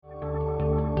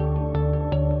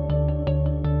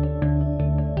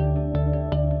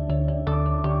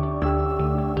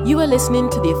You are listening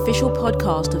to the official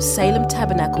podcast of Salem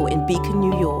Tabernacle in Beacon,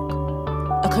 New York,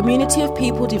 a community of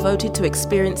people devoted to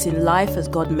experiencing life as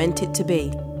God meant it to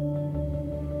be.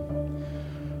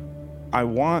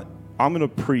 I'm going to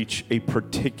preach a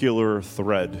particular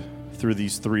thread through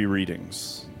these three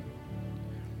readings.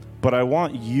 But I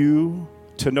want you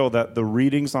to know that the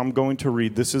readings I'm going to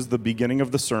read, this is the beginning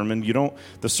of the sermon.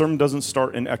 The sermon doesn't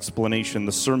start in explanation.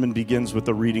 The sermon begins with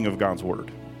the reading of God's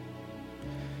word.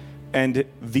 And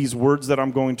these words that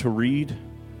I'm going to read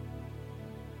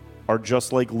are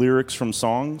just like lyrics from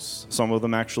songs. Some of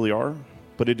them actually are.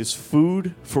 But it is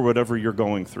food for whatever you're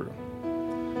going through.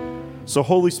 So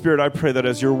Holy Spirit, I pray that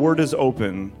as your word is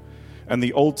open and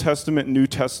the Old Testament, New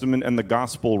Testament, and the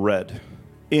gospel read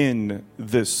in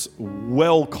this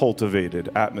well-cultivated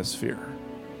atmosphere,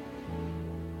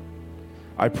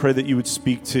 I pray that you would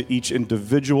speak to each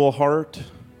individual heart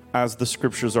as the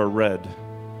scriptures are read,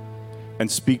 and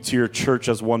speak to your church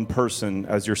as one person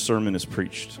as your sermon is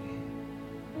preached.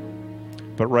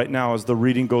 But right now, as the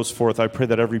reading goes forth, I pray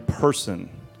that every person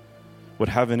would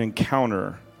have an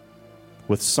encounter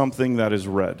with something that is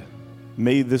read.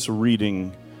 May this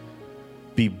reading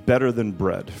be better than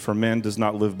bread, for man does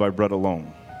not live by bread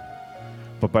alone,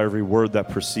 but by every word that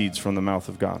proceeds from the mouth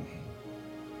of God.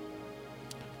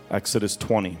 Exodus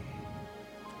 20.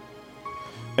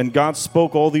 And God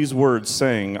spoke all these words,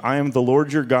 saying, I am the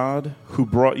Lord your God, who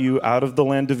brought you out of the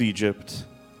land of Egypt,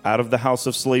 out of the house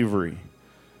of slavery.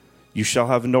 You shall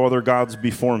have no other gods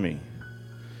before me.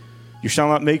 You shall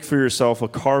not make for yourself a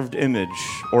carved image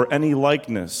or any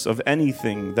likeness of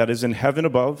anything that is in heaven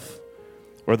above,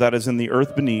 or that is in the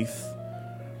earth beneath,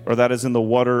 or that is in the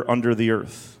water under the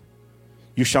earth.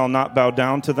 You shall not bow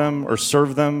down to them or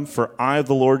serve them, for I,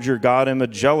 the Lord your God, am a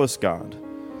jealous God,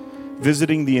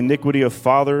 visiting the iniquity of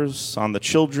fathers on the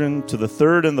children to the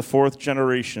third and the fourth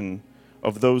generation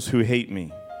of those who hate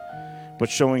me, but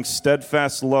showing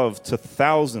steadfast love to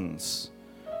thousands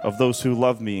of those who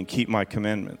love me and keep my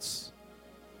commandments.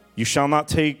 You shall not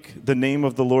take the name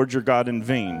of the Lord your God in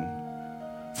vain,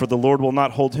 for the Lord will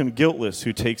not hold him guiltless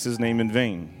who takes his name in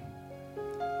vain.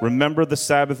 Remember the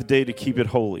Sabbath day to keep it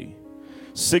holy.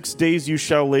 6 days you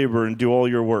shall labor and do all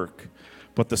your work,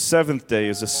 but the seventh day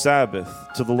is a Sabbath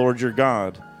to the Lord your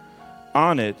God.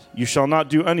 On it you shall not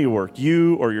do any work,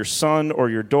 you or your son or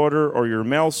your daughter or your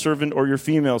male servant or your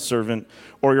female servant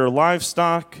or your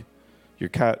livestock, your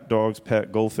cat, dogs,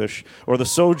 pet, goldfish, or the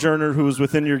sojourner who is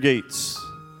within your gates.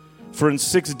 For in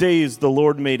 6 days the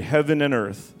Lord made heaven and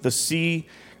earth, the sea,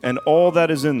 and all that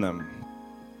is in them,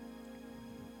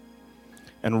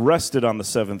 and rested on the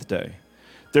seventh day.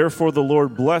 Therefore the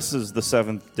Lord blesses the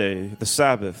seventh day, the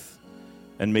Sabbath,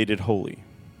 and made it holy.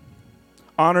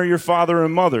 Honor your father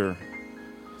and mother,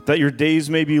 that your days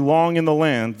may be long in the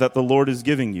land that the Lord is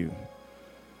giving you.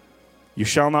 You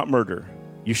shall not murder.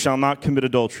 You shall not commit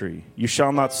adultery. You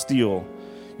shall not steal.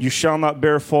 You shall not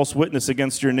bear false witness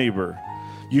against your neighbor.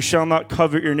 You shall not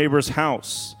covet your neighbor's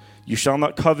house. You shall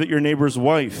not covet your neighbor's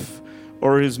wife,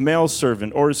 or his male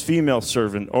servant, or his female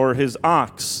servant, or his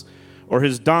ox, or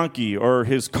his donkey, or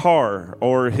his car,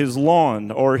 or his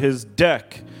lawn, or his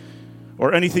deck,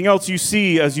 or anything else you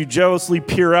see as you jealously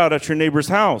peer out at your neighbor's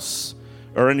house,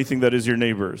 or anything that is your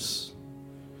neighbor's.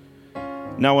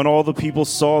 Now when all the people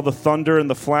saw the thunder and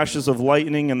the flashes of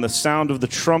lightning and the sound of the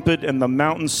trumpet and the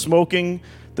mountain smoking,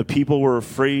 the people were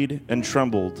afraid and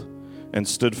trembled and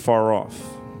stood far off.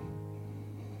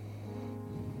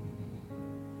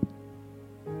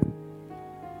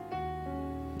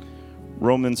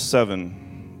 Romans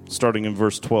 7, starting in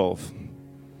verse 12.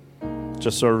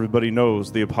 Just so everybody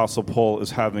knows, the Apostle Paul is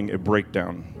having a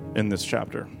breakdown in this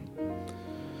chapter.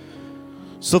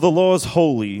 So the law is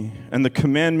holy, and the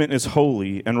commandment is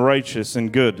holy and righteous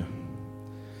and good.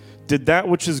 Did that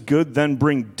which is good then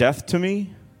bring death to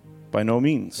me? By no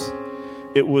means.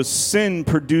 It was sin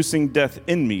producing death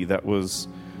in me that was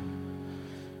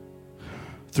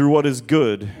through what is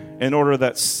good, in order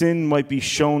that sin might be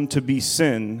shown to be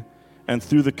sin, and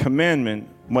through the commandment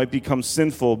might become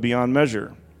sinful beyond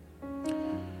measure.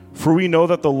 For we know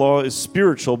that the law is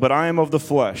spiritual, but I am of the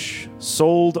flesh,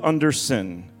 sold under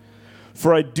sin.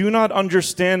 For I do not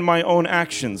understand my own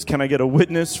actions. Can I get a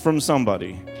witness from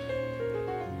somebody?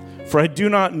 For I do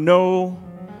not know,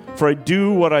 for I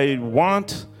do what I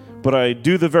want, but I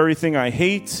do the very thing I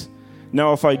hate.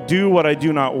 Now if I do what I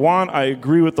do not want, I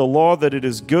agree with the law that it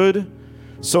is good.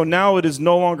 So now it is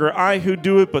no longer I who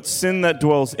do it, but sin that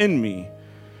dwells in me.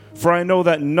 For I know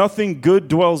that nothing good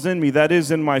dwells in me, that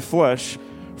is, in my flesh.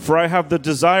 For I have the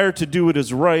desire to do what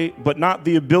is right, but not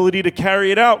the ability to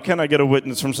carry it out. Can I get a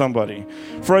witness from somebody?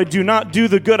 For I do not do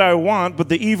the good I want, but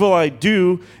the evil I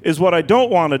do is what I don't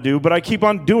want to do, but I keep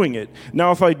on doing it.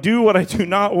 Now if I do what I do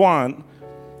not want,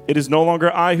 it is no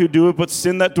longer I who do it, but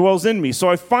sin that dwells in me. So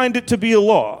I find it to be a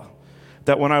law,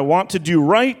 that when I want to do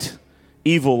right,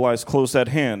 evil lies close at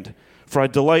hand. For I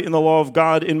delight in the law of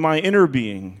God in my inner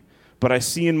being. But I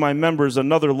see in my members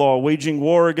another law, waging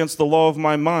war against the law of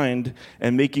my mind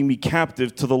and making me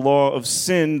captive to the law of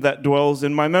sin that dwells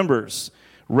in my members.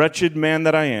 Wretched man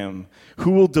that I am,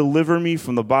 who will deliver me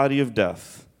from the body of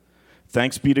death?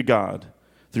 Thanks be to God,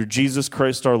 through Jesus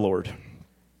Christ our Lord.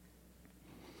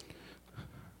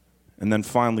 And then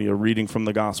finally, a reading from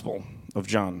the Gospel of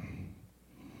John.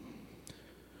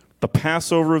 The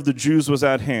Passover of the Jews was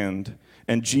at hand,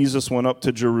 and Jesus went up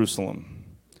to Jerusalem.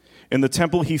 In the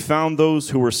temple, he found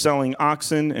those who were selling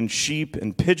oxen and sheep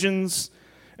and pigeons,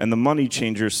 and the money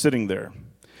changers sitting there.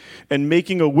 And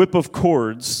making a whip of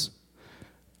cords,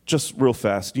 just real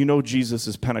fast, you know Jesus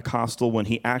is Pentecostal when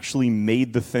he actually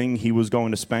made the thing he was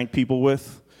going to spank people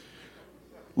with?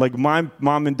 Like, my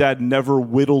mom and dad never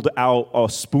whittled out a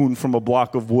spoon from a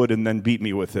block of wood and then beat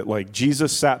me with it. Like,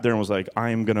 Jesus sat there and was like,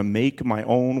 I am going to make my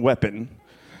own weapon,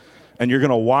 and you're going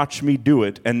to watch me do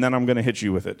it, and then I'm going to hit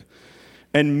you with it.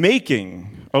 And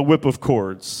making a whip of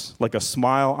cords, like a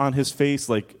smile on his face,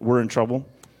 like we're in trouble.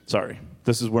 Sorry,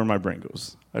 this is where my brain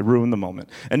goes. I ruined the moment.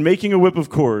 And making a whip of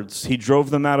cords, he drove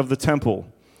them out of the temple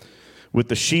with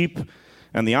the sheep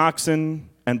and the oxen,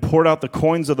 and poured out the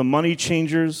coins of the money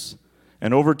changers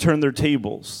and overturned their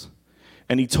tables.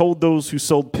 And he told those who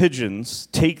sold pigeons,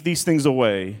 take these things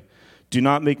away. Do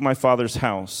not make my Father's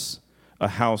house a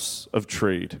house of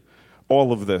trade.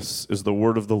 All of this is the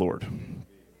word of the Lord.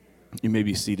 You may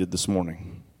be seated this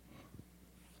morning.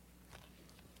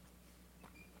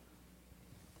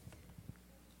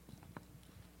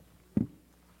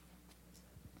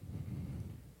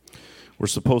 We're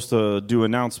supposed to do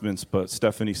announcements, but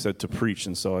Stephanie said to preach,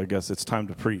 and so I guess it's time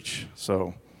to preach.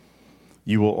 So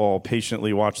you will all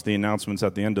patiently watch the announcements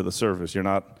at the end of the service. You're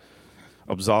not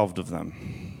absolved of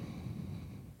them.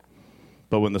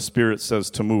 But when the Spirit says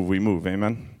to move, we move.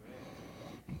 Amen?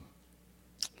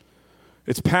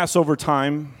 It's Passover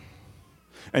time,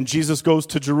 and Jesus goes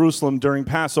to Jerusalem during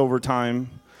Passover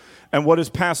time. And what is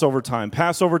Passover time?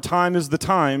 Passover time is the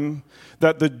time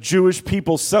that the Jewish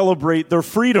people celebrate their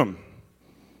freedom.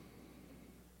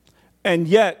 And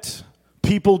yet,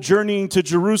 people journeying to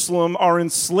Jerusalem are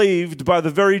enslaved by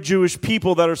the very Jewish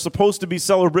people that are supposed to be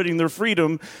celebrating their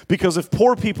freedom, because if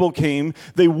poor people came,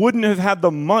 they wouldn't have had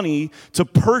the money to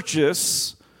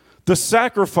purchase the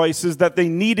sacrifices that they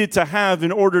needed to have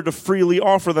in order to freely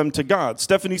offer them to God.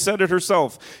 Stephanie said it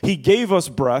herself. He gave us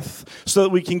breath so that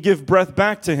we can give breath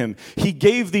back to him. He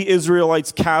gave the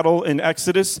Israelites cattle in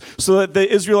Exodus so that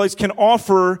the Israelites can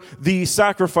offer the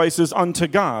sacrifices unto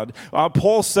God.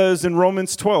 Paul says in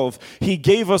Romans 12, he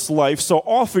gave us life, so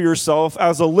offer yourself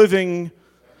as a living.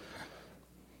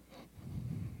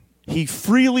 He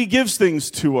freely gives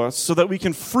things to us so that we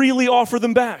can freely offer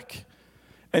them back.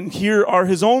 And here are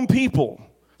his own people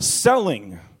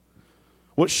selling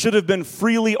what should have been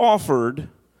freely offered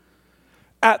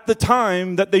at the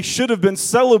time that they should have been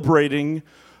celebrating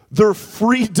their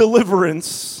free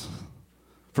deliverance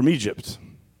from Egypt.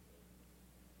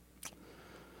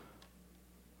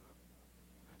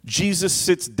 Jesus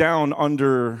sits down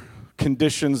under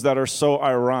conditions that are so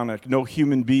ironic. No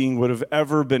human being would have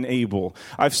ever been able.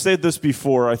 I've said this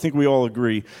before. I think we all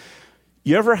agree.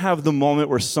 You ever have the moment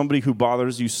where somebody who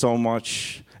bothers you so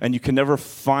much and you can never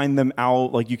find them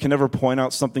out, like you can never point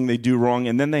out something they do wrong,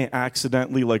 and then they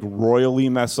accidentally like royally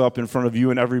mess up in front of you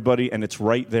and everybody, and it's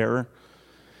right there?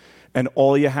 And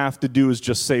all you have to do is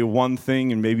just say one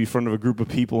thing and maybe in front of a group of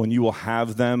people, and you will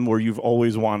have them where you've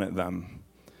always wanted them.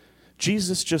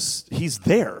 Jesus he's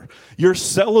there. You're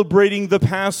celebrating the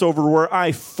Passover where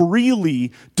I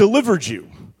freely delivered you.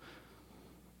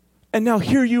 And now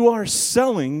here you are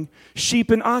selling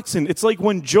sheep and oxen. It's like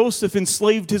when Joseph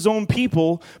enslaved his own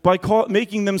people by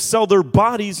making them sell their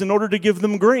bodies in order to give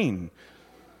them grain.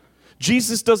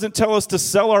 Jesus doesn't tell us to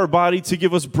sell our body to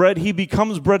give us bread. He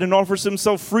becomes bread and offers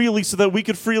himself freely so that we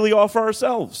could freely offer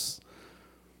ourselves.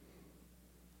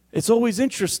 It's always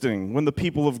interesting when the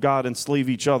people of God enslave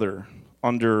each other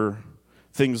under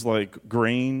things like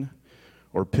grain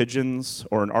or pigeons,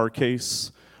 or in our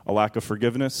case, a lack of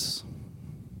forgiveness.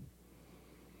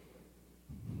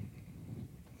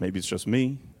 Maybe it's just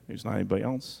me. Maybe it's not anybody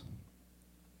else.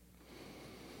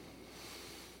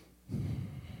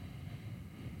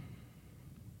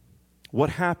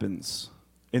 What happens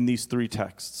in these three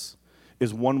texts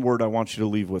is one word I want you to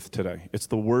leave with today. It's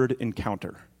the word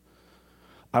encounter.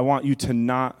 I want you to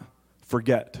not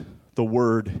forget the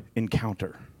word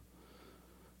encounter.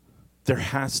 There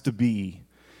has to be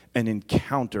an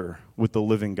encounter with the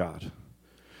living God.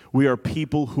 We are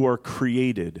people who are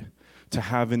created to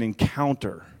have an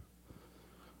encounter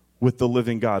with the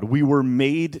living God. We were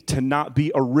made to not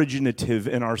be originative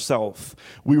in ourselves.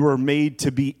 We were made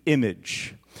to be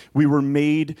image. We were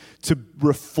made to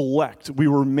reflect. We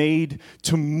were made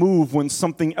to move when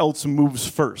something else moves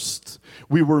first.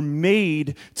 We were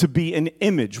made to be an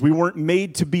image. We weren't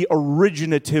made to be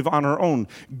originative on our own.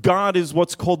 God is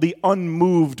what's called the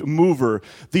unmoved mover,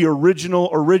 the original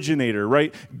originator,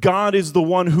 right? God is the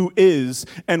one who is,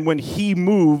 and when he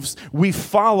moves, we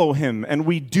follow him and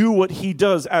we do what he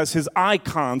does as his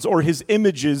icons or his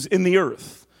images in the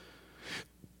earth.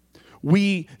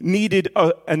 We needed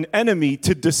an enemy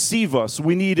to deceive us.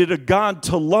 We needed a God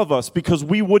to love us because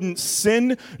we wouldn't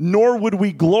sin, nor would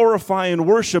we glorify and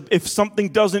worship if something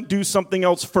doesn't do something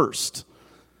else first.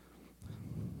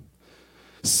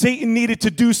 Satan needed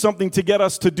to do something to get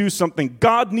us to do something.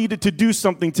 God needed to do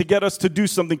something to get us to do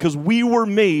something because we were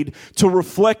made to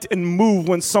reflect and move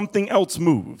when something else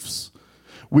moves.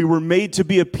 We were made to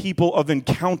be a people of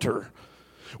encounter.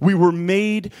 We were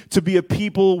made to be a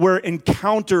people where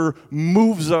encounter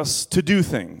moves us to do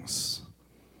things.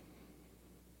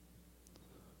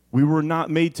 We were not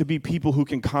made to be people who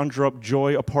can conjure up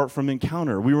joy apart from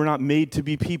encounter. We were not made to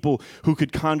be people who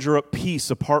could conjure up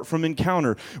peace apart from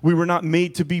encounter. We were not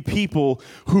made to be people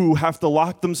who have to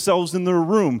lock themselves in their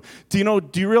room. Do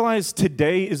you realize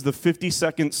today is the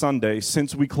 52nd Sunday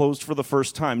since we closed for the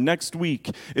first time? Next week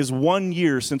is 1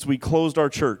 year since we closed our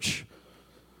church.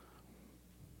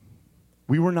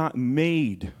 We were not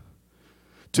made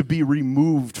to be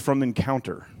removed from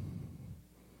encounter.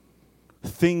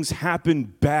 Things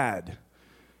happen bad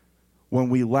when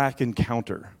we lack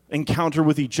encounter. Encounter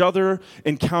with each other,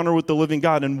 encounter with the living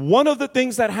God. And one of the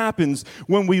things that happens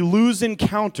when we lose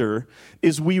encounter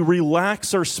is we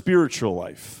relax our spiritual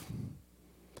life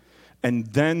and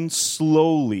then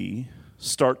slowly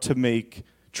start to make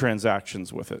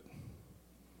transactions with it.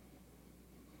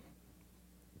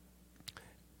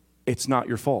 It's not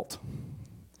your fault.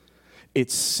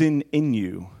 It's sin in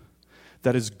you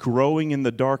that is growing in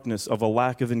the darkness of a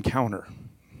lack of encounter.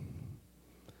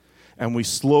 And we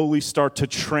slowly start to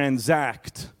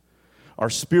transact our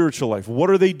spiritual life.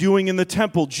 What are they doing in the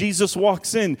temple? Jesus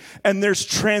walks in and there's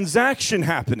transaction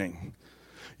happening.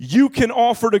 You can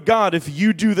offer to God if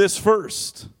you do this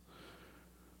first.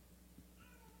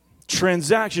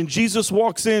 Transaction. Jesus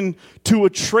walks in to a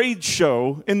trade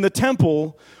show in the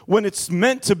temple when it's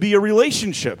meant to be a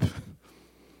relationship.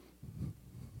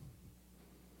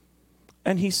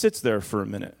 And he sits there for a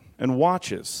minute and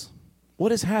watches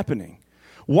what is happening.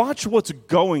 Watch what's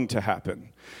going to happen.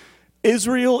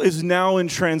 Israel is now in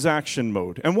transaction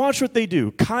mode. And watch what they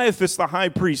do. Caiaphas, the high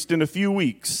priest, in a few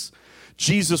weeks,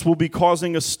 Jesus will be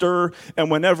causing a stir, and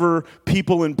whenever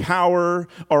people in power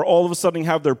are all of a sudden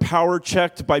have their power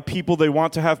checked by people they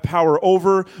want to have power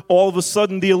over, all of a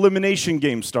sudden the elimination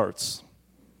game starts.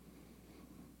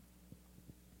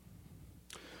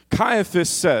 Caiaphas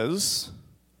says,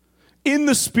 in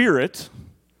the spirit,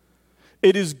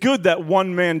 it is good that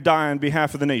one man die on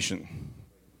behalf of the nation.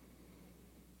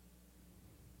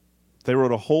 They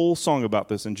wrote a whole song about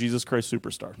this in Jesus Christ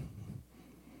Superstar.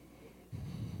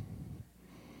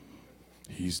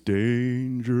 He's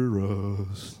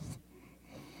dangerous.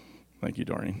 Thank you,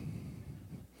 Doreen.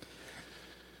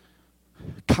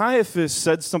 Caiaphas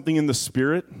said something in the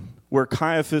spirit where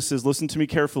Caiaphas is, listen to me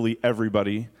carefully,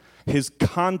 everybody. His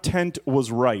content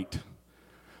was right,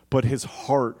 but his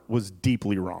heart was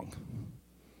deeply wrong.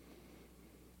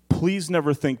 Please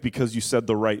never think because you said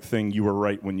the right thing, you were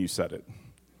right when you said it.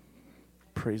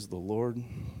 Praise the Lord.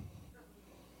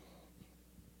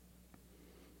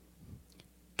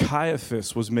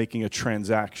 Caiaphas was making a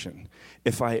transaction.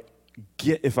 If I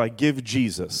give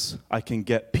Jesus, I can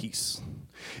get peace.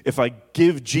 If I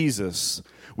give Jesus,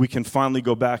 we can finally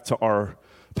go back to our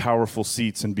powerful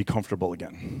seats and be comfortable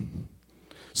again.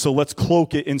 So let's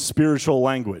cloak it in spiritual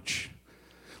language.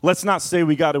 Let's not say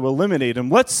we got to eliminate him.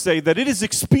 Let's say that it is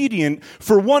expedient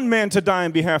for one man to die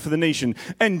on behalf of the nation.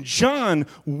 And John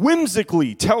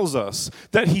whimsically tells us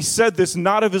that he said this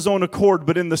not of his own accord,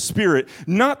 but in the Spirit.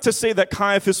 Not to say that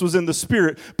Caiaphas was in the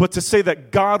Spirit, but to say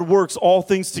that God works all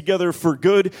things together for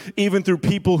good, even through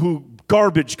people who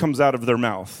garbage comes out of their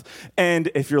mouth.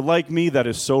 And if you're like me, that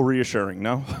is so reassuring,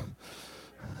 no?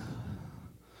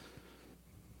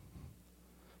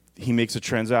 He makes a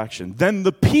transaction. Then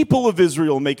the people of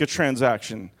Israel make a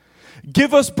transaction.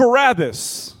 Give us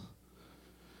Barabbas.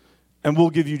 and we'll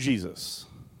give you Jesus.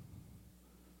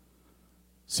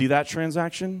 See that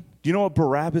transaction? Do you know what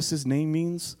Barabbas' name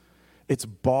means? It's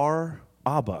Bar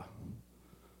Abba,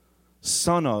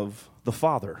 son of the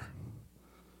Father.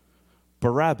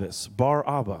 Barabbas, Bar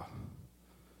Abba.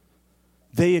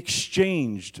 They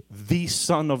exchanged the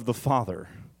son of the Father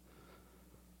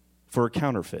for a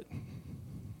counterfeit.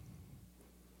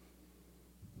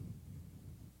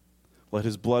 Let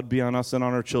his blood be on us and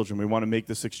on our children. We want to make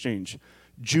this exchange.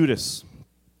 Judas,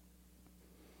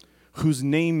 whose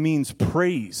name means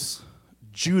praise.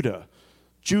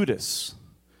 Judas.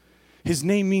 His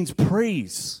name means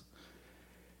praise.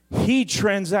 He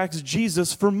transacts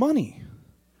Jesus for money.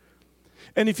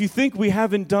 And if you think we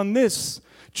haven't done this,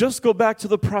 just go back to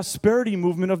the prosperity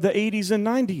movement of the 80s and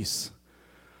 90s.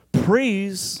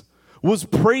 Praise was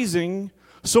praising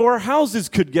so our houses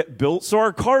could get built, so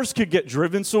our cars could get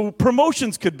driven, so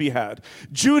promotions could be had.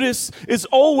 Judas is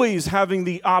always having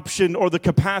the option or the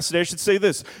capacity, I should say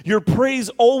this, your praise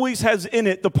always has in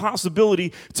it the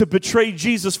possibility to betray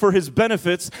Jesus for his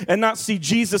benefits and not see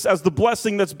Jesus as the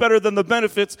blessing that's better than the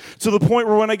benefits, to the point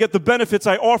where when I get the benefits,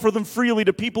 I offer them freely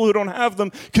to people who don't have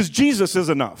them because Jesus is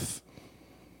enough.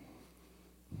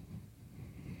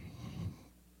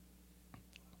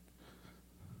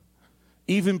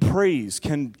 Even praise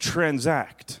can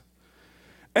transact.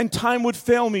 And time would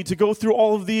fail me to go through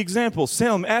all of the examples.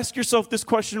 Salem, ask yourself this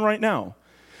question right now.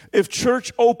 If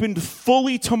church opened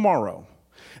fully tomorrow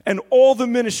and all the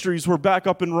ministries were back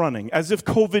up and running as if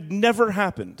COVID never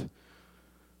happened,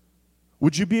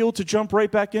 would you be able to jump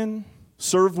right back in,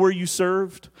 serve where you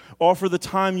served, offer the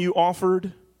time you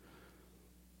offered?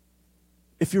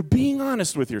 If you're being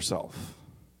honest with yourself,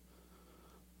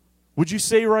 would you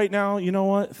say right now, you know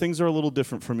what, things are a little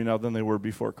different for me now than they were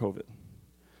before COVID?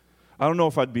 I don't know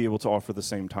if I'd be able to offer the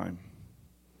same time.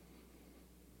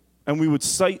 And we would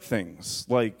cite things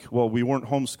like, well, we weren't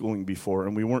homeschooling before,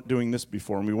 and we weren't doing this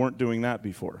before, and we weren't doing that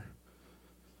before.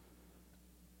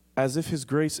 As if his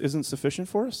grace isn't sufficient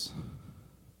for us?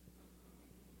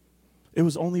 It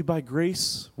was only by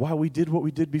grace why we did what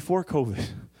we did before COVID.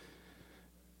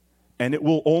 And it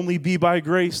will only be by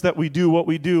grace that we do what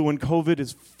we do when COVID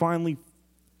is finally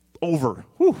over.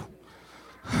 Whew.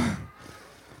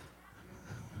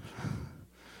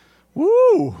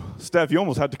 Woo! Steph, you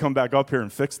almost had to come back up here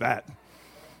and fix that.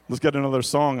 Let's get another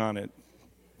song on it.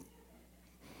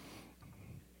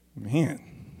 Man.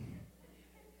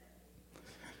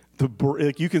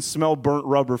 You can smell burnt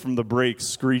rubber from the brakes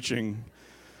screeching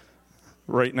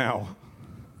right now.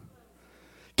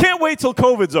 Can't wait till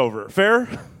COVID's over. Fair?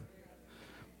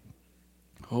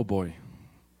 Oh, boy.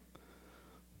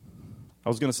 I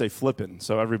was going to say flipping,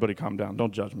 so everybody calm down.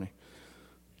 Don't judge me.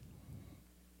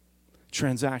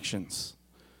 Transactions.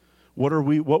 What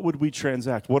would we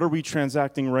transact? What are we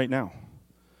transacting right now?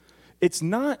 It's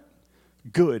not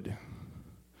good.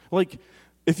 Like,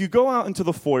 if you go out into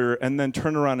the foyer and then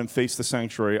turn around and face the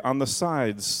sanctuary, on the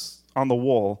sides, on the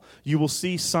wall, you will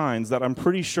see signs that I'm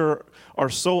pretty sure are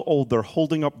so old they're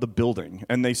holding up the building,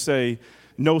 and they say,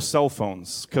 no cell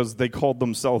phones, because they called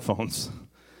them cell phones,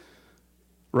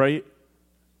 right?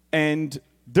 And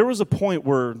there was a point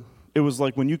where it was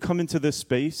like, when you come into this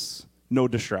space, no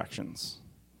distractions.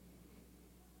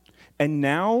 And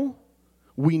now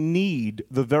we need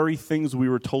the very things we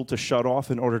were told to shut off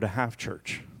in order to have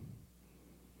church.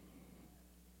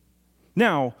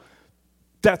 Now,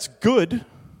 that's good,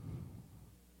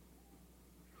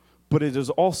 but it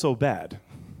is also bad.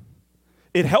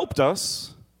 It helped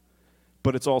us,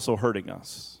 but it's also hurting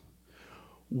us.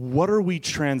 What are we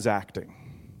transacting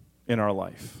in our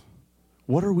life?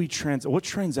 What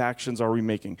transactions are we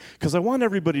making? Because I want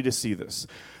everybody to see this.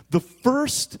 The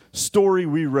first story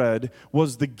we read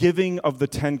was the giving of the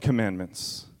 10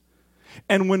 Commandments.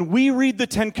 And when we read the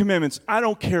 10 Commandments, I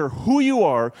don't care who you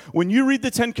are, when you read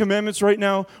the 10 Commandments right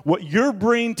now, what your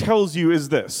brain tells you is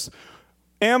this: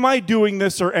 am I doing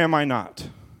this or am I not?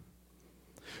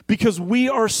 Because we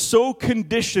are so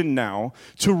conditioned now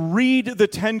to read the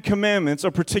 10 Commandments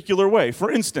a particular way.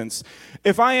 For instance,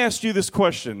 if I asked you this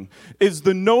question, is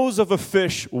the nose of a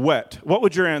fish wet? What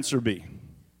would your answer be?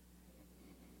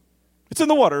 It's in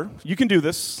the water. You can do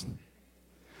this.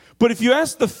 But if you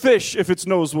asked the fish if its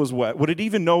nose was wet, would it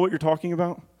even know what you're talking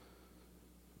about?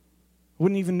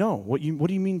 Wouldn't even know. What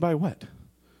do you mean by wet?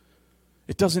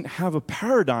 It doesn't have a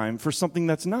paradigm for something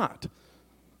that's not.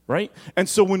 Right? And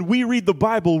so when we read the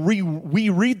Bible, we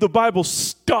read the Bible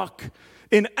stuck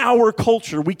in our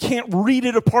culture. We can't read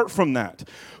it apart from that.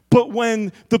 But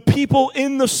when the people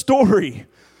in the story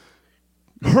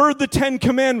heard the 10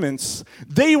 Commandments,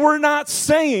 they were not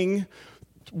saying,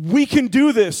 we can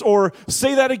do this, or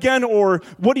say that again, or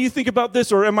what do you think about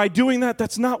this, or am I doing that?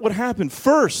 That's not what happened.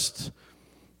 First,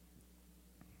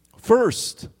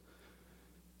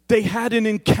 they had an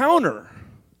encounter.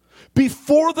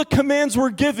 Before the commands were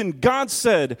given, God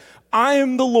said, I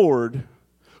am the Lord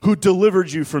who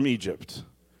delivered you from Egypt.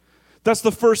 That's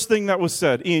the first thing that was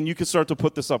said. Ian, you can start to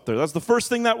put this up there. That's the first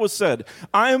thing that was said.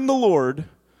 I am the Lord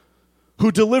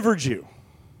who delivered you.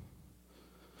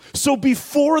 So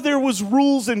before there was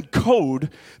rules and code,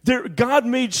 God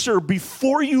made sure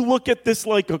before you look at this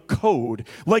like a code,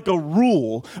 like a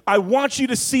rule, I want you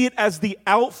to see it as the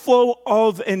outflow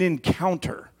of an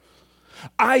encounter.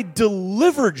 I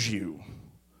delivered you.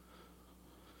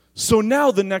 So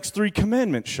now the next 3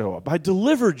 commandments show up. I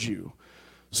delivered you.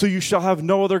 So you shall have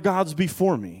no other gods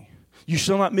before me. You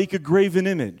shall not make a graven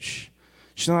image.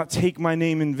 You shall not take my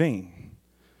name in vain.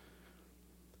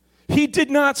 He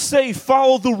did not say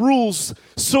follow the rules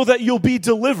so that you'll be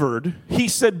delivered. He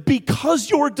said because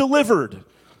you're delivered.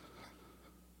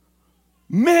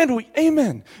 Man,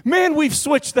 we've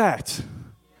switched that.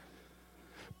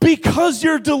 Because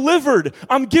you're delivered,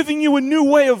 I'm giving you a new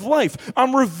way of life.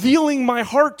 I'm revealing my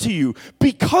heart to you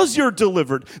because you're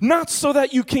delivered. Not so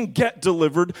that you can get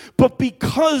delivered, but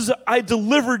because I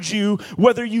delivered you,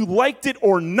 whether you liked it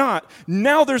or not,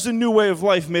 now there's a new way of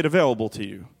life made available to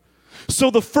you.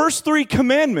 So the first 3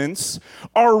 commandments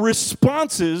are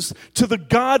responses to the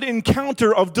God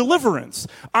encounter of deliverance.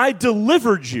 I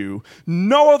delivered you.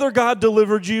 No other God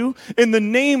delivered you. In the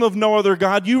name of no other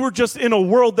God, you were just in a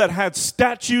world that had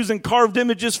statues and carved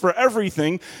images for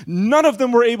everything. None of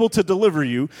them were able to deliver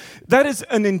you. That is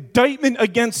an indictment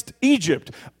against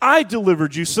Egypt. I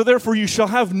delivered you, so therefore you shall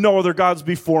have no other gods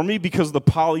before me, because of the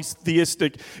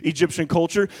polytheistic Egyptian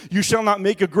culture. You shall not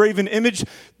make a graven image.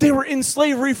 They were in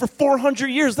slavery for 400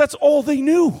 years. That's all they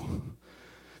knew.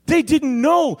 They didn't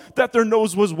know that their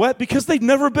nose was wet because they'd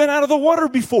never been out of the water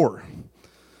before.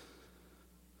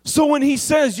 So when he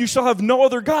says you shall have no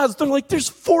other gods, they're like, there's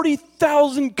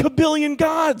 40,000 kabillion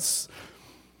gods.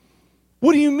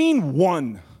 What do you mean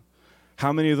one?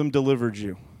 How many of them delivered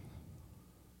you?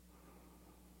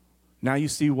 Now you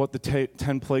see what the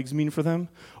 10 plagues mean for them?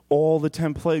 All the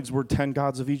 10 plagues were 10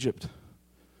 gods of Egypt.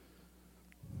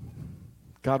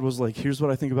 God was like, here's what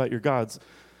I think about your gods.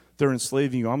 They're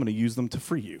enslaving you. I'm going to use them to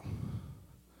free you.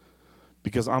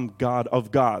 Because I'm God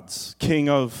of gods, King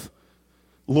of,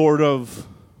 Lord of.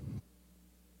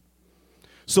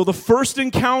 So the first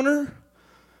encounter,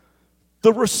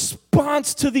 the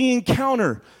response to the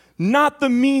encounter, not the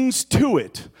means to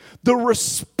it. The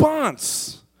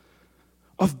response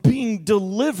of being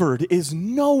delivered is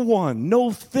no one, no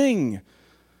thing,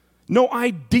 no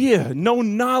idea, no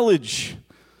knowledge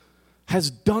has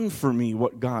done for me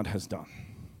what God has done.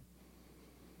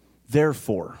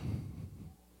 Therefore,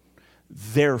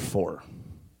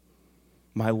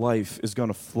 my life is going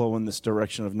to flow in this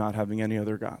direction of not having any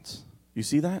other gods. You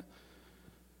see that?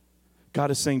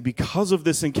 God is saying, because of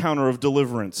this encounter of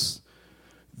deliverance,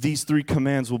 these 3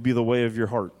 commands will be the way of your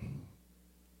heart.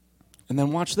 And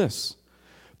then watch this.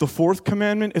 The 4th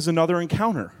commandment is another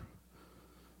encounter.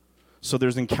 So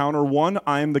there's encounter 1,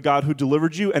 I am the God who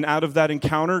delivered you, and out of that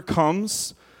encounter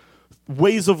comes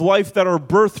ways of life that are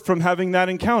birthed from having that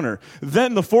encounter.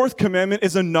 Then the 4th commandment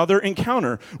is another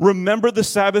encounter. Remember the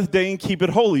Sabbath day and keep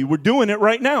it holy. We're doing it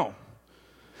right now.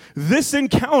 This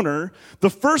encounter,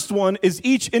 the first one is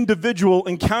each individual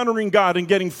encountering God and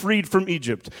getting freed from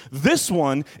Egypt. This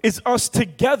one is us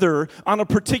together on a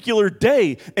particular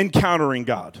day encountering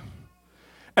God.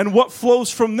 And what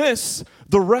flows from this,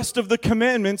 the rest of the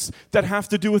commandments that have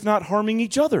to do with not harming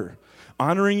each other,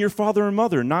 honoring your father and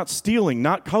mother, not stealing,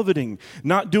 not coveting,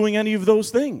 not doing any of those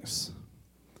things.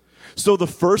 So the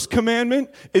first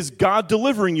commandment is God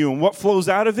delivering you, and what flows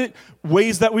out of it,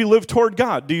 ways that we live toward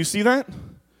God. Do you see that?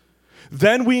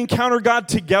 Then we encounter God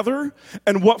together,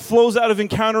 and what flows out of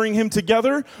encountering him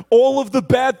together? All of the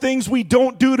bad things we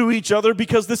don't do to each other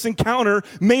because this encounter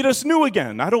made us new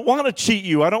again. I don't want to cheat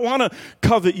you. I don't want to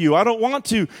covet you. I don't want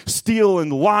to steal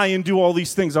and lie and do all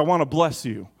these things. I want to bless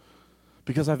you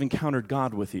because I've encountered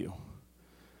God with you.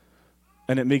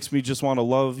 And it makes me just want to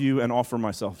love you and offer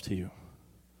myself to you.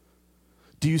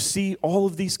 Do you see all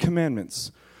of these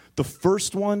commandments? The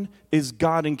first one is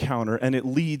God encounter, and it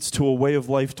leads to a way of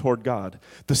life toward God.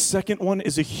 The second one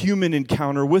is a human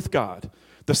encounter with God.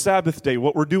 The Sabbath day,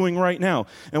 what we're doing right now.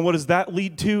 And what does that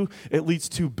lead to? It leads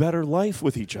to better life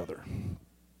with each other.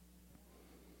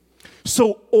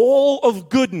 So all of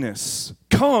goodness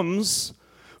comes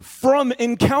from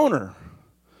encounter.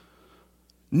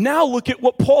 Now look at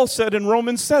what Paul said in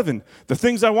Romans 7. The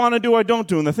things I want to do, I don't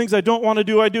do. And the things I don't want to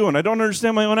do, I do. And I don't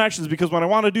understand my own actions because when I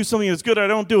want to do something that's good, I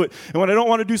don't do it. And when I don't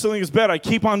want to do something that's bad, I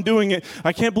keep on doing it.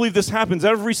 I can't believe this happens.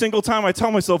 Every single time I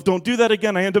tell myself, don't do that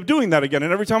again, I end up doing that again.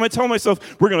 And every time I tell myself,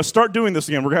 we're going to start doing this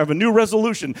again. We're going to have a new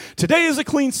resolution. Today is a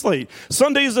clean slate.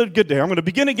 Sunday is a good day. I'm going to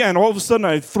begin again. All of a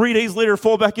sudden, 3 days later,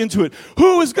 fall back into it.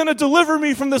 Who is going to deliver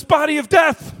me from this body of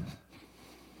death?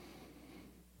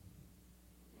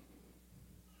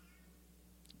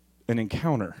 An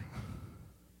encounter.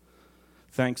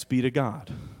 Thanks be to God,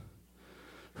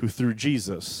 who through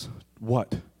Jesus,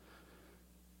 what?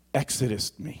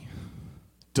 Exodused me,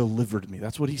 delivered me.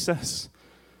 That's what he says.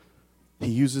 He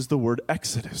uses the word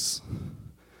exodus.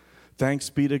 Thanks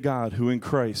be to God, who in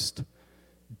Christ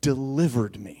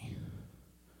delivered me.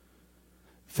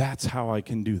 That's how I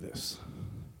can do this.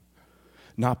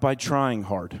 Not by trying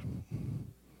hard.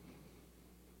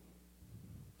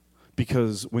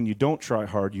 Because when you don't try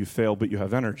hard, you fail, but you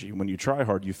have energy. When you try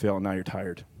hard, you fail, and now you're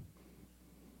tired.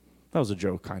 That was a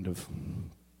joke, kind of.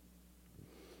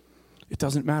 It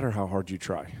doesn't matter how hard you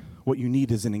try. What you need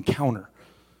is an encounter.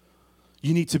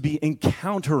 You need to be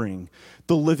encountering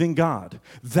the living God.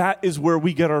 That is where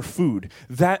we get our food.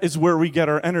 That is where we get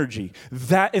our energy.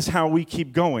 That is how we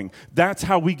keep going. That's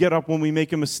how we get up when we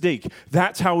make a mistake.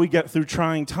 That's how we get through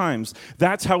trying times.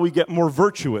 That's how we get more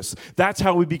virtuous. That's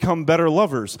how we become better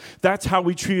lovers. That's how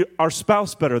we treat our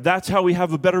spouse better. That's how we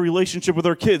have a better relationship with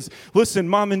our kids. Listen,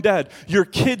 mom and dad, your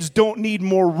kids don't need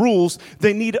more rules.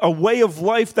 They need a way of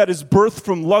life that is birthed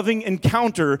from loving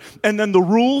encounter, and then the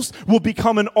rules will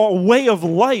become a way of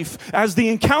life as the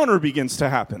encounter begins to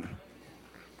happen.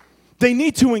 They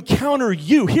need to encounter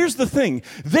you. Here's the thing.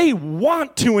 They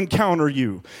want to encounter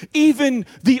you. Even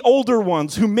the older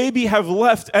ones who maybe have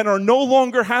left and are no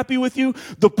longer happy with you,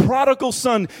 the prodigal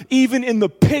son, even in the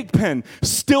pig pen,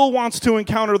 still wants to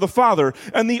encounter the father.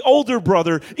 And the older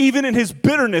brother, even in his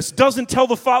bitterness, doesn't tell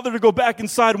the father to go back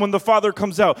inside when the father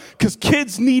comes out. Because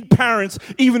kids need parents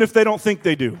even if they don't think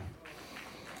they do.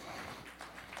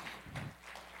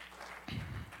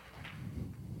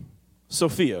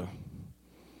 Sophia.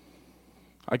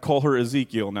 I call her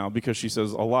Ezekiel now because she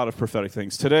says a lot of prophetic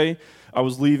things. Today, I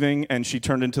was leaving, and she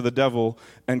turned into the devil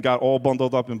and got all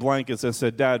bundled up in blankets and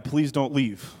said, Dad, please don't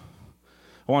leave.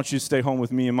 I want you to stay home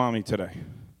with me and Mommy today.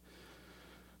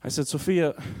 I said,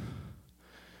 Sophia,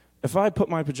 if I put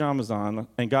my pajamas on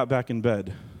and got back in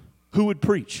bed, who would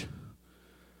preach?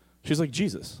 She's like,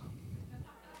 Jesus.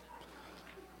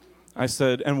 I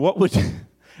said, and what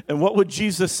would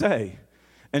Jesus say?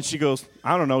 And she goes,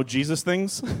 I don't know, Jesus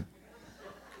things?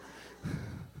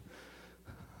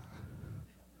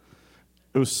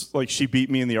 It was like she beat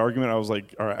me in the argument. I was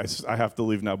like, all right, I have to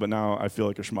leave now, but now I feel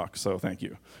like a schmuck, so thank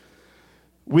you.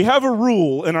 We have a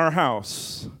rule in our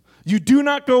house. You do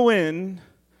not go in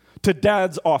to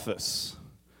Dad's office.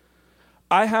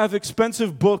 I have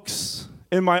expensive books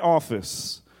in my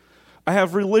office. I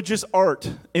have religious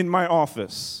art in my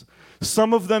office.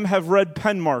 Some of them have red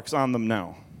pen marks on them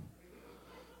now.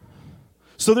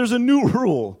 So there's a new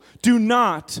rule. Do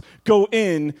not go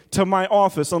in to my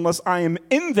office unless I am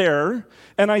in there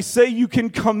and I say you can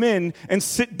come in and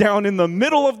sit down in the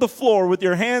middle of the floor with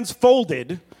your hands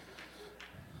folded.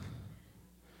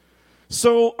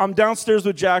 So I'm downstairs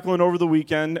with Jacqueline over the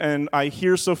weekend, and I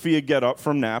hear Sophia get up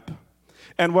from nap.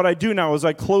 And what I do now is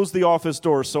I close the office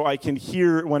door so I can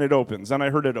hear when it opens, and I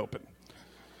heard it open.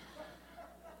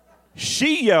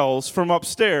 She yells from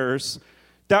upstairs,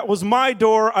 that was my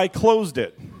door, I closed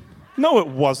it. No, it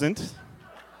wasn't.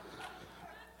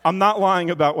 I'm not lying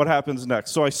about what happens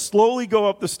next. So I slowly go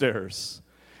up the stairs,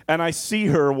 and I see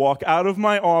her walk out of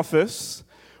my office,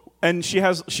 and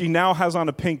she now has on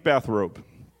a pink bathrobe.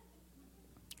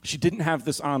 She didn't have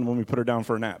this on when we put her down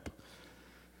for a nap.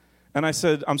 And I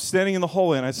said, I'm standing in the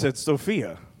hallway, and I said,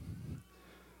 Sophia,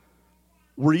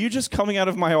 were you just coming out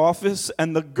of my office?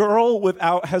 And the girl,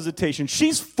 without hesitation,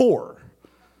 she's 4.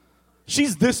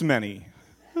 She's this many,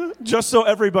 just so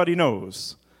everybody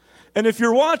knows. And if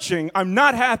you're watching, I'm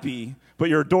not happy, but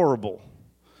you're adorable.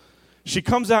 She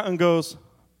comes out and goes,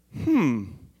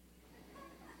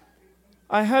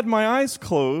 I had my eyes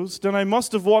closed, and I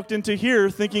must have walked into here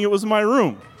thinking it was my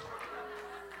room.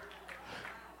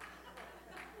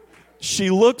 She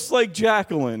looks like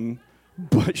Jacqueline,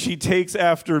 but she takes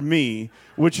after me,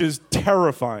 which is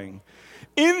terrifying.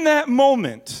 In that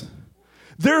moment,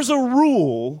 there's a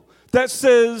rule that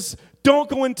says, don't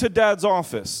go into Dad's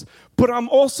office. But I'm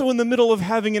also in the middle of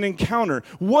having an encounter.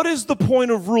 What is the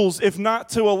point of rules if not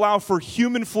to allow for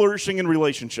human flourishing in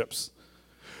relationships?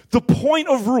 The point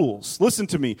of rules, listen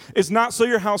to me, is not so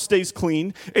your house stays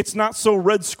clean. It's not so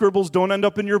red scribbles don't end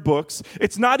up in your books.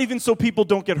 It's not even so people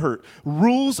don't get hurt.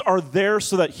 Rules are there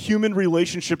so that human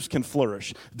relationships can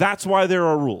flourish. That's why there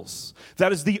are rules.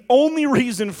 That is the only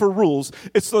reason for rules.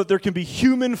 It's so that there can be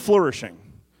human flourishing.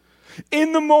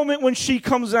 In the moment when she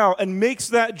comes out and makes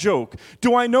that joke,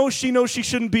 do I know she knows she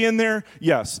shouldn't be in there?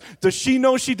 Yes. Does she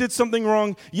know she did something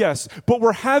wrong? Yes. But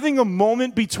we're having a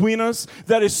moment between us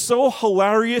that is so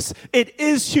hilarious. It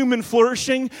is human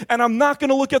flourishing, and I'm not going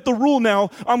to look at the rule now.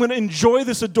 I'm going to enjoy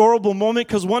this adorable moment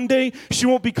because one day she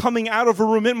won't be coming out of her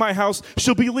room in my house.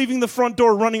 She'll be leaving the front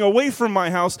door, running away from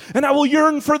my house, and I will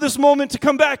yearn for this moment to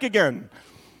come back again.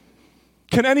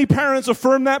 Can any parents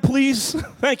affirm that, please?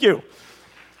 Thank you.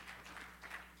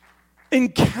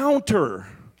 Encounter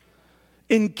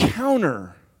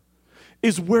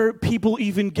is where people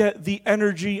even get the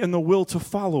energy and the will to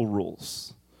follow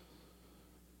rules.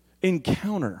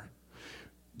 Encounter.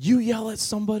 You yell at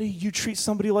somebody, you treat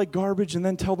somebody like garbage and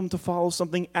then tell them to follow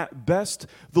something. At best,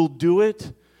 they'll do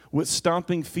it with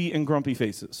stomping feet and grumpy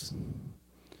faces.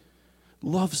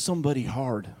 Love somebody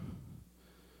hard.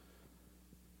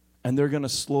 And they're going to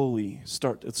slowly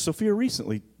start. Sophia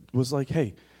recently was like,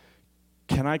 hey,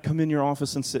 can I come in your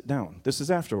office and sit down? This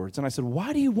is afterwards. And I said,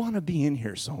 why do you want to be in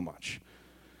here so much?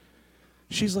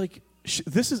 She's like,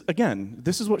 this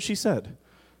is what she said.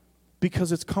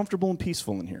 Because it's comfortable and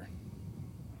peaceful in here.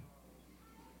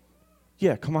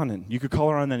 Yeah, come on in. You could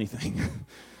call her on anything.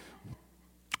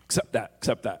 Accept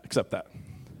that.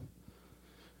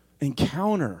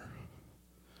 Encounter.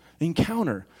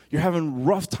 You're having a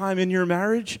rough time in your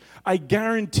marriage? I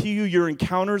guarantee you your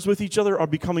encounters with each other are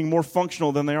becoming more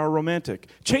functional than they are romantic.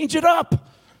 Change it up.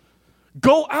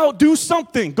 Go out, do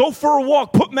something. Go for a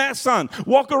walk, put masks on,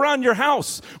 walk around your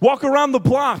house, walk around the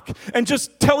block, and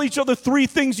just tell each other 3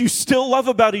 things you still love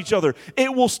about each other.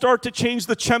 It will start to change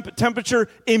the temperature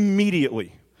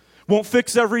immediately. Won't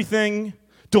fix everything.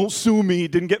 Don't sue me,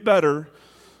 didn't get better.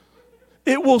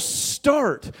 It will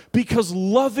start because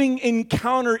loving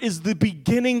encounter is the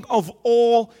beginning of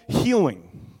all healing.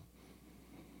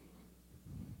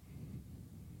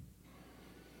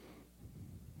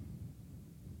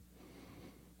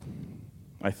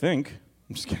 I think.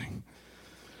 I'm just kidding.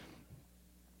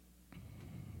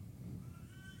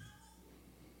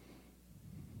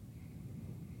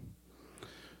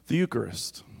 The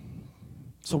Eucharist.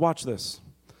 So watch this.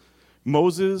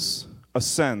 Moses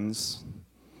ascends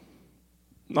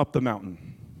up the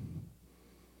mountain.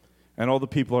 And all the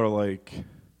people are like,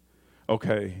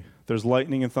 okay, there's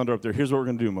lightning and thunder up there. Here's what we're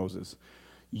going to do, Moses.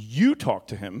 You talk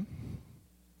to him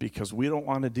because we don't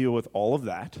want to deal with all of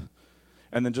that.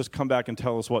 And then just come back and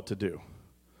tell us what to do.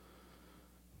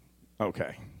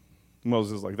 Okay.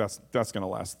 Moses is like, that's going to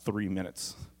last 3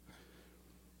 minutes.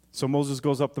 So Moses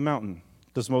goes up the mountain.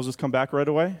 Does Moses come back right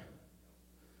away?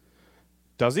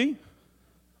 Does he?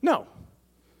 No.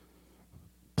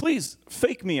 Please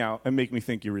fake me out and make me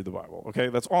think you read the Bible, okay?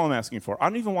 That's all I'm asking for. I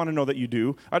don't even want to know that you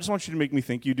do. I just want you to make me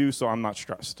think you do so I'm not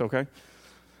stressed, okay?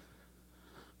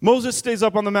 Moses stays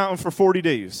up on the mountain for 40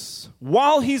 days.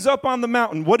 While he's up on the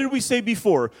mountain, what did we say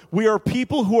before? We are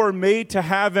people who are made to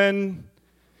have an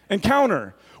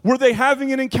encounter. Were they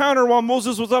having an encounter while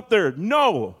Moses was up there?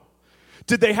 No.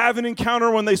 Did they have an encounter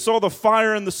when they saw the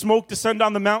fire and the smoke descend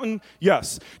on the mountain?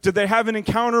 Yes. Did they have an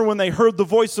encounter when they heard the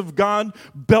voice of God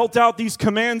belt out these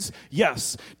commands?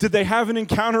 Yes. Did they have an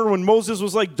encounter when Moses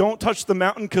was like, don't touch the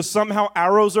mountain because somehow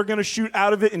arrows are going to shoot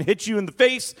out of it and hit you in the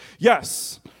face?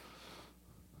 Yes.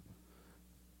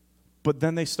 But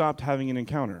then they stopped having an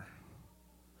encounter.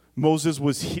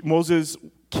 Moses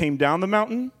came down the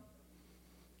mountain,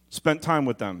 spent time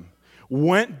with them,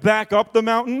 went back up the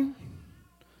mountain,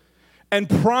 and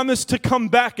promised to come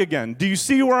back again. Do you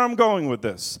see where I'm going with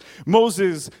this?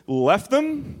 Moses left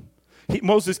them.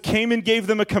 Moses came and gave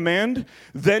them a command.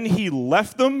 Then he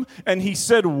left them, and he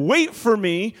said, wait for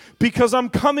me because I'm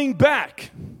coming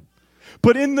back.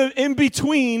 But in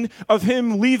between of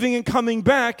him leaving and coming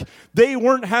back, they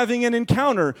weren't having an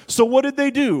encounter. So what did they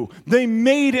do? They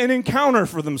made an encounter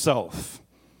for themselves.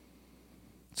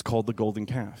 It's called the golden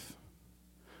calf.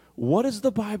 What does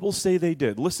the Bible say they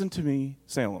did? Listen to me,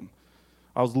 Salem.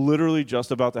 I was literally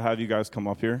just about to have you guys come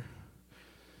up here.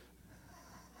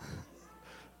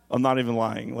 I'm not even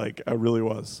lying. Like, I really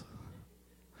was.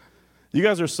 You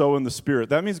guys are so in the spirit.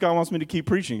 That means God wants me to keep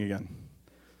preaching again.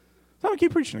 So I'm going to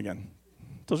keep preaching again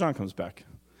until John comes back.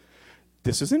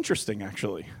 This is interesting,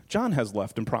 actually. John has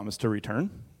left and promised to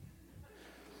return.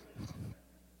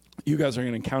 You guys are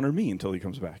going to encounter me until he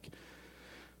comes back.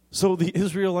 So the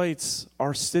Israelites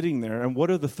are sitting there, and what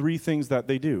are the 3 things that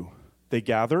they do? They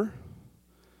gather,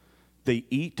 they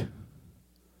eat,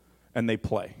 and they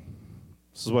play.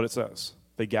 This is what it says.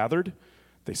 They gathered,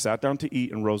 they sat down to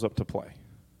eat, and rose up to play.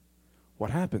 What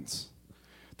happens?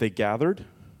 They gathered,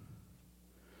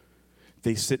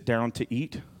 they sit down to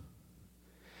eat,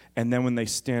 and then when they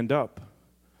stand up,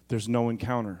 there's no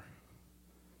encounter.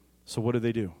 So what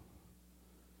do?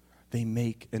 They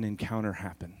make an encounter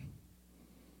happen.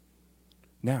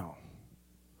 Now,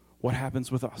 what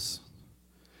happens with us?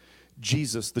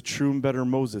 Jesus, the true and better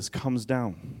Moses, comes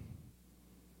down,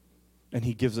 and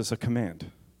he gives us a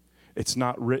command. It's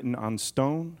not written on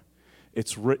stone.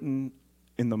 It's written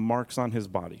in the marks on his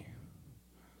body.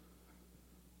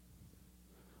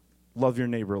 Love your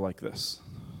neighbor like this.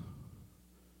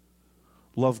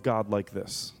 Love God like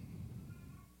this.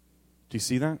 Do you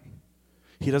see that?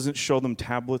 He doesn't show them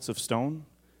tablets of stone.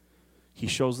 He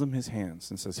shows them his hands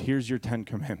and says, here's your 10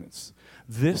 commandments.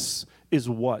 This is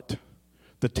what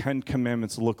the 10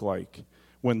 commandments look like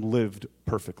when lived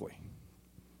perfectly.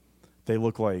 They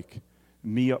look like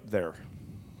me up there,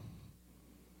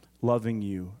 loving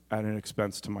you at an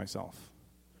expense to myself.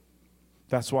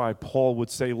 That's why Paul would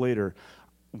say later,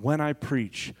 when I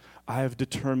preach, I have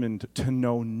determined to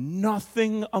know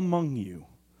nothing among you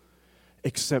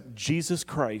except Jesus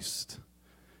Christ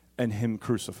and him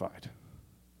crucified.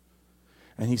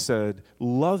 And he said,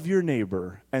 love your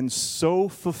neighbor and so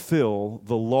fulfill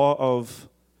the law of,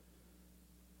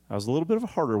 that was a little bit of a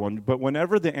harder one, but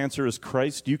whenever the answer is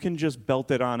Christ, you can just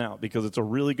belt it on out because it's a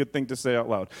really good thing to say out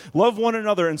loud. Love one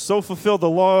another and so fulfill the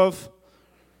law of.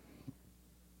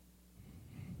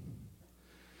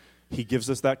 He gives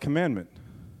us that commandment.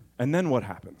 And then what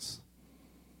happens?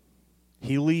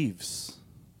 He leaves,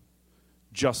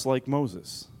 just like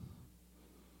Moses.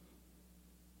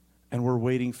 And we're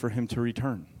waiting for him to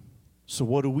return. So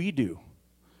what do?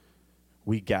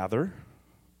 We gather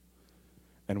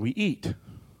and we eat.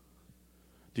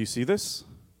 Do you see this?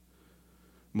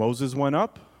 Moses went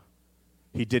up.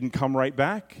 He didn't come right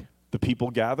back. The people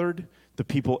gathered. The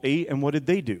people ate. And what did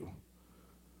they do?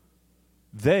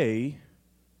 They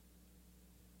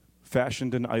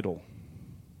fashioned an idol.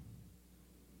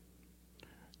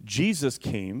 Jesus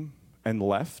came and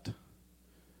left,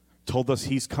 told us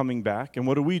he's coming back. And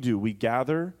what do? We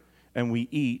gather and we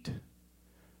eat.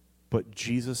 But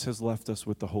Jesus has left us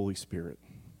with the Holy Spirit.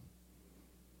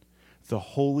 The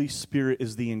Holy Spirit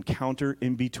is the encounter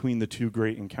in between the two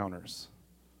great encounters.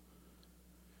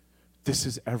 This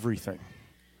is everything.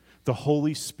 The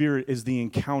Holy Spirit is the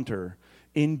encounter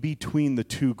in between the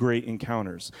two great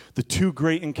encounters. The two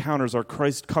great encounters are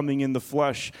Christ coming in the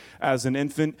flesh as an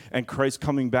infant and Christ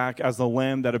coming back as the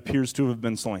lamb that appears to have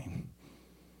been slain.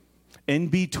 In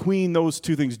between those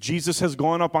two things, Jesus has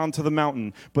gone up onto the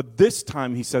mountain, but this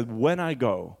time he said, when I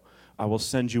go, I will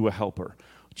send you a helper.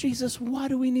 Jesus, why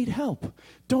do we need help?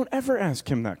 Don't ever ask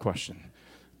him that question.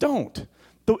 Don't.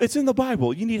 Though it's in the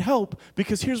Bible. You need help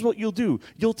because here's what you'll do.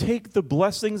 You'll take the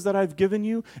blessings that I've given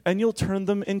you and you'll turn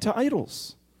them into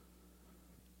idols.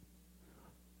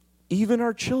 Even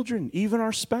our children, even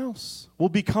our spouse will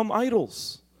become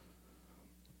idols.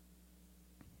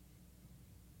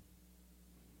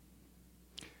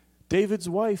 David's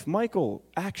wife, Michal,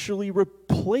 actually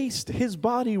replaced his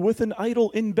body with an idol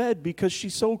in bed because she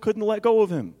so couldn't let go of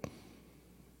him.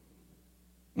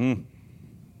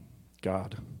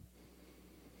 God.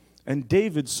 And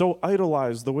David so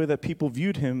idolized the way that people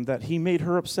viewed him that he made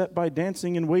her upset by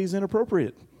dancing in ways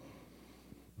inappropriate.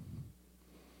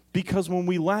 Because when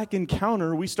we lack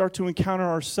encounter, we start to encounter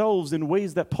ourselves in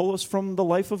ways that pull us from the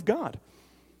life of God.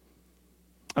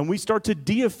 And we start to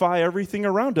deify everything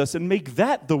around us and make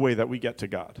that the way that we get to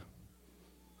God.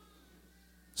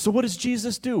 So what does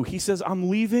Jesus do? He says, I'm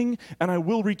leaving and I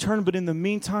will return, but in the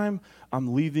meantime,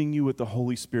 I'm leaving you with the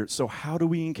Holy Spirit. So how do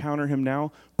we encounter him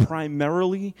now?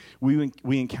 Primarily, we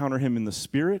encounter him in the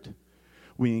Spirit,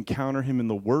 we encounter him in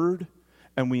the Word,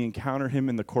 and we encounter him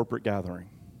in the corporate gathering.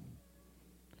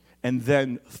 And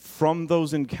then from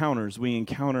those encounters, we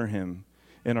encounter him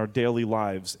in our daily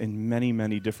lives in many,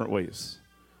 many different ways.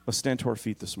 Let's stand to our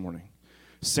feet this morning.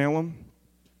 Salem,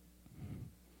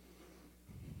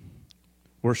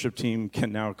 worship team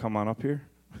can now come on up here.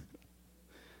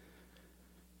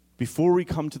 Before we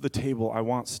come to the table, I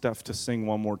want Steph to sing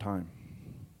one more time.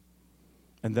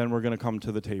 And then we're going to come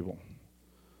to the table.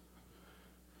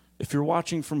 If you're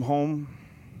watching from home,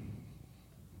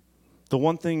 the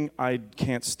one thing I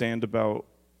can't stand about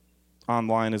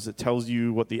online is it tells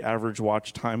you what the average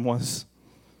watch time was.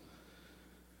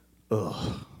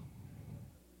 Ugh.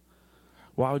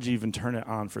 Why would you even turn it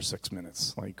on for 6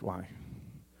 minutes? Like, why?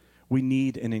 We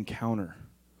need an encounter.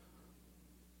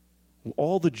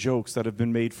 All the jokes that have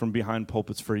been made from behind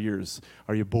pulpits for years.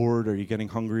 Are you bored? Are you getting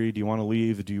hungry? Do you want to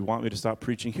leave? Do you want me to stop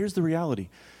preaching? Here's the reality.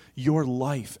 Your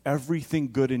life,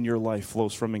 everything good in your life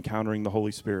flows from encountering the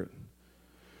Holy Spirit.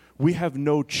 We have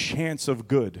no chance of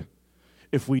good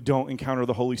if we don't encounter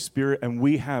the Holy Spirit, and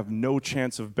we have no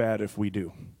chance of bad if we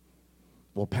do.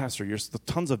 Well, Pastor,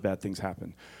 tons of bad things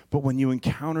happen. But when you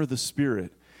encounter the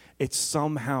Spirit, it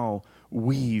somehow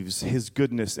weaves his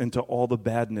goodness into all the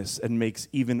badness and makes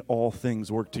even all things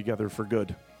work together for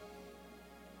good.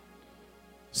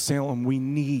 Salem, we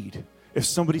need, if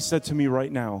somebody said to me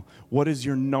right now, what is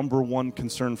your number one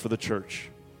concern for the church?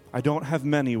 I don't have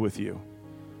many with you,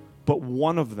 but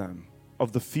one of them,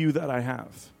 of the few that I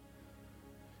have,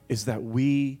 is that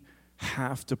we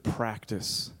have to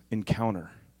practice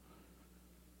encounter.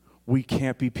 We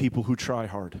can't be people who try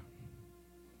hard.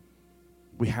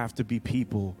 We have to be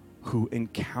people who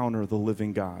encounter the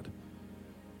living God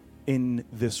in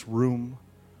this room,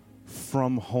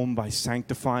 from home, by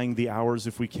sanctifying the hours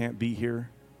if we can't be here,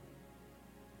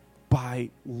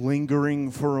 by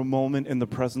lingering for a moment in the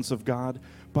presence of God,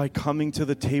 by coming to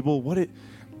the table.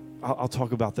 I'll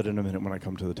talk about that in a minute when I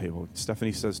come to the table.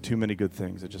 Stephanie says too many good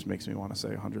things. It just makes me want to say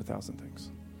 100,000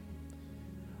 things.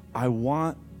 I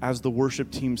want, as the worship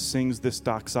team sings this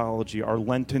doxology, our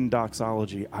Lenten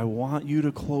doxology, I want you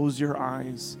to close your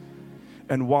eyes.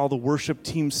 And while the worship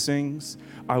team sings,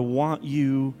 I want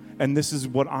you, and this is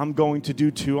what I'm going to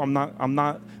do too. I'm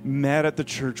not mad at the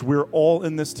church. We're all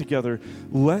in this together.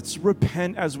 Let's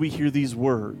repent as we hear these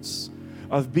words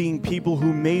of being people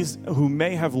who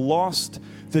may have lost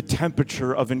the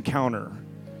temperature of encounter.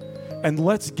 And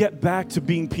let's get back to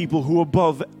being people who,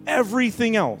 above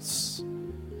everything else,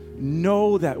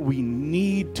 know that we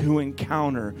need to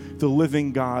encounter the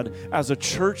living God as a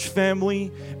church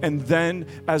family, and then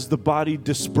as the body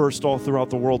dispersed all throughout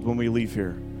the world when we leave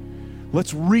here.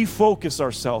 Let's refocus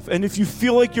ourselves. And if you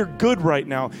feel like you're good right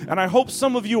now, and I hope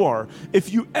some of you are,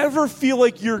 if you ever feel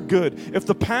like you're good, if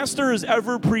the pastor is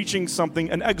ever preaching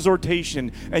something, an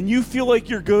exhortation, and you feel like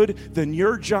you're good, then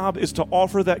your job is to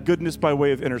offer that goodness by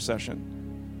way of intercession.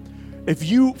 If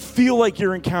you feel like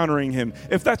you're encountering him,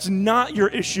 if that's not your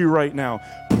issue right now,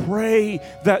 pray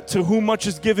that to whom much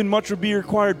is given, much will be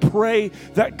required. Pray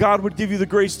that God would give you the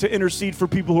grace to intercede for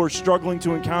people who are struggling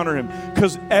to encounter him.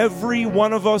 Because every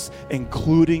one of us,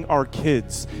 including our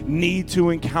kids, need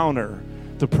to encounter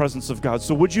the presence of God.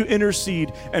 So would you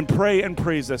intercede and pray and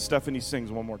praise as Stephanie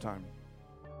sings one more time?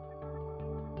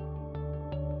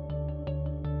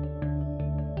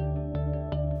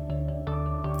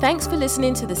 Thanks for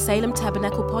listening to the Salem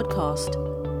Tabernacle podcast.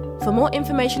 For more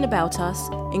information about us,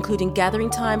 including gathering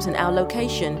times and our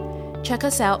location, check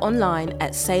us out online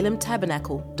at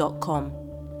salemtabernacle.com.